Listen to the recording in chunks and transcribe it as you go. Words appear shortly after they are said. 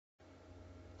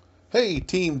Hey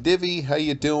Team Divvee, how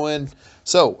you doing?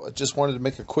 So, I just wanted to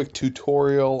make a quick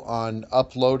tutorial on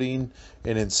uploading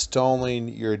and installing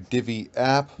your Divvee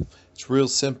app. It's real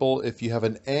simple. If you have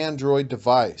an Android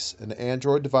device,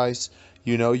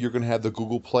 you know you're going to have the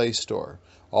Google Play Store.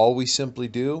 All we simply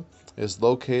do is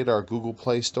locate our Google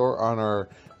Play Store on our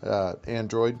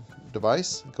Android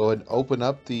device. Go ahead and open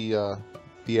up the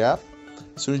app.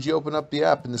 As soon as you open up the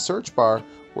app in the search bar,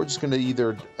 we're just going to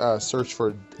either search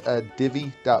for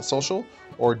Divvee.social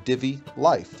or Divvee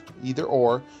Life, either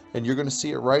or, and you're going to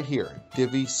see it right here,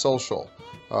 Divvee Social,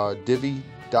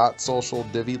 Divvee.social,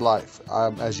 Divvee Life.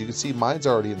 As you can see, mine's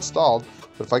already installed,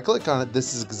 but if I click on it,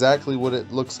 this is exactly what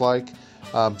it looks like.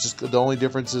 Just the only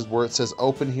difference is where it says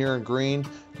open here in green,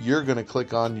 you're going to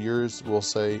click on yours will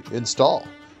say install.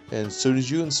 And as soon as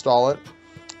you install it,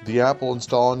 the app will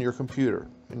install on your computer.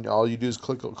 And all you do is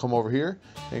come over here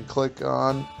and click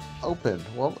on open.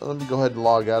 Well, let me go ahead and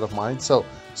log out of mine. So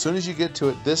as soon as you get to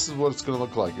it, this is what it's going to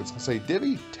look like. It's going to say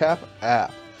Divvee Tap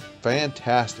App.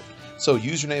 Fantastic. So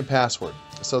username, password.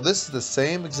 So this is the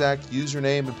same exact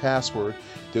username and password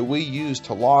that we use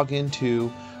to log into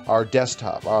our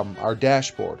desktop, our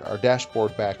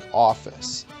dashboard back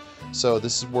office. So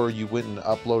this is where you went and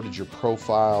uploaded your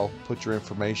profile, put your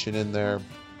information in there,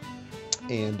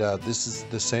 and this is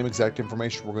the same exact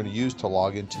information we're going to use to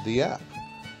log into the app.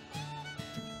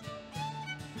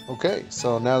 Okay,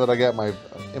 so now that I got my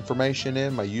information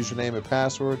in, my username and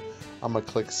password, I'm going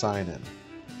to click sign in.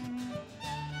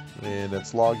 And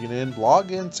it's logging in.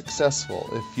 Login successful.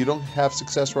 If you don't have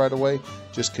success right away,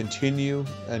 just continue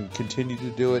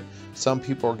to do it. Some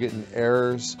people are getting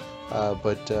errors,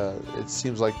 but it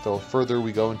seems like the further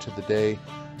we go into the day,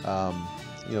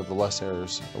 the less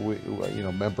errors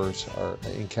members are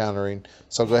encountering.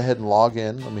 So I'll go ahead and log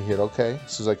in. Let me hit OK.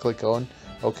 As soon as I click on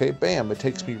OK, bam, it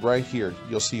takes me right here.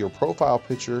 You'll see your profile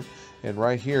picture, and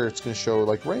right here it's going to show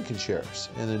like ranking shares,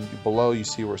 and then below you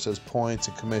see where it says points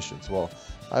and commissions. Well,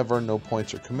 I've earned no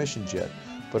points or commissions yet,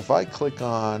 but if I click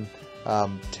on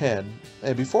 10,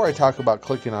 and before I talk about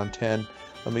clicking on 10,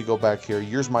 let me go back here.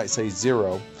 Yours might say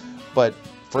 0, but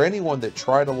for anyone that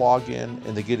try to log in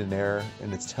and they get an error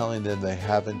and it's telling them they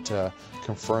haven't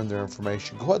confirmed their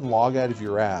information, go ahead and log out of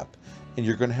your app, and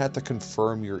you're going to have to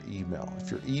confirm your email. If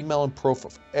your email and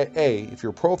profile, if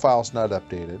your profile is not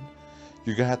updated,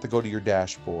 you're going to have to go to your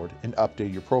dashboard and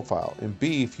update your profile. And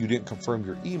B, if you didn't confirm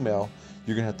your email,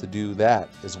 you're going to have to do that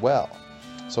as well.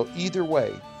 So either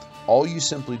way, all you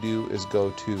simply do is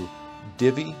go to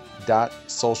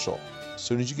Divvee.social. As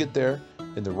soon as you get there,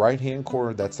 in the right hand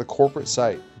corner, that's the corporate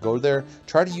site. Go there,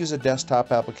 try to use a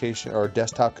desktop application or a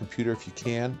desktop computer if you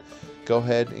can. Go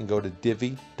ahead and go to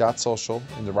Divvee.social.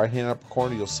 In the right hand upper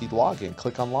corner, you'll see login.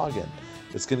 Click on login.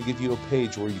 It's going to give you a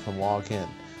page where you can log in.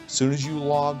 As soon as you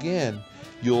log in,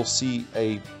 you'll see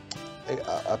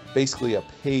basically a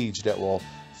page that will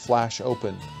flash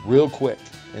open real quick,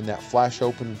 and that flash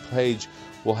open page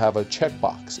will have a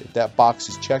checkbox. If that box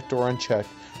is checked or unchecked,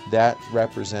 that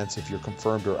represents if you're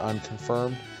confirmed or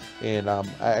unconfirmed. And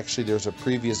actually there's a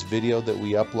previous video that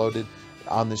we uploaded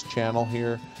on this channel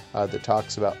here that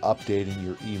talks about updating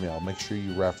your email. Make sure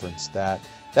you reference that.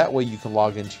 That way you can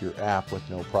log into your app with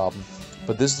no problem.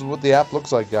 But this is what the app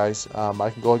looks like, guys. I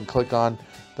can go ahead and click on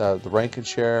the rank and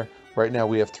share. Right now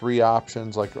we have 3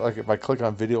 options. Like if I click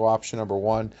on video option number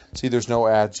 1, see there's no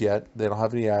ads yet. They don't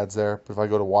have any ads there. But if I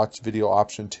go to watch video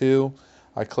option 2,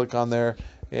 I click on there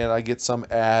and I get some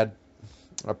ad,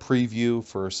 a preview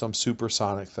for some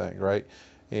supersonic thing, right?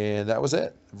 And that was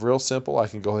it. Real simple. I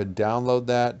can go ahead and download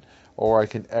that, or I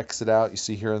can exit out. You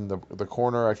see here in the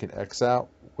corner, I can X out,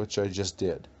 which I just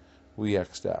did. We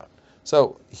X'd out.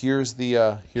 So here's the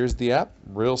app.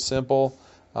 Real simple.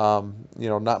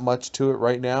 Not much to it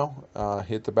right now.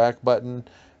 Hit the back button.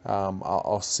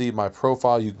 I'll see my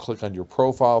profile. You can click on your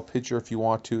profile picture if you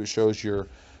want to. It shows your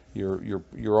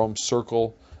own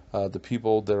circle, the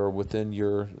people that are within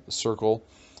your circle.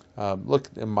 Look,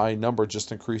 and my number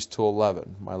just increased to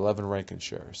 11. My 11 ranking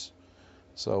shares.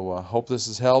 So hope this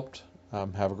has helped.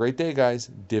 Have a great day, guys.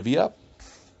 Divvy up.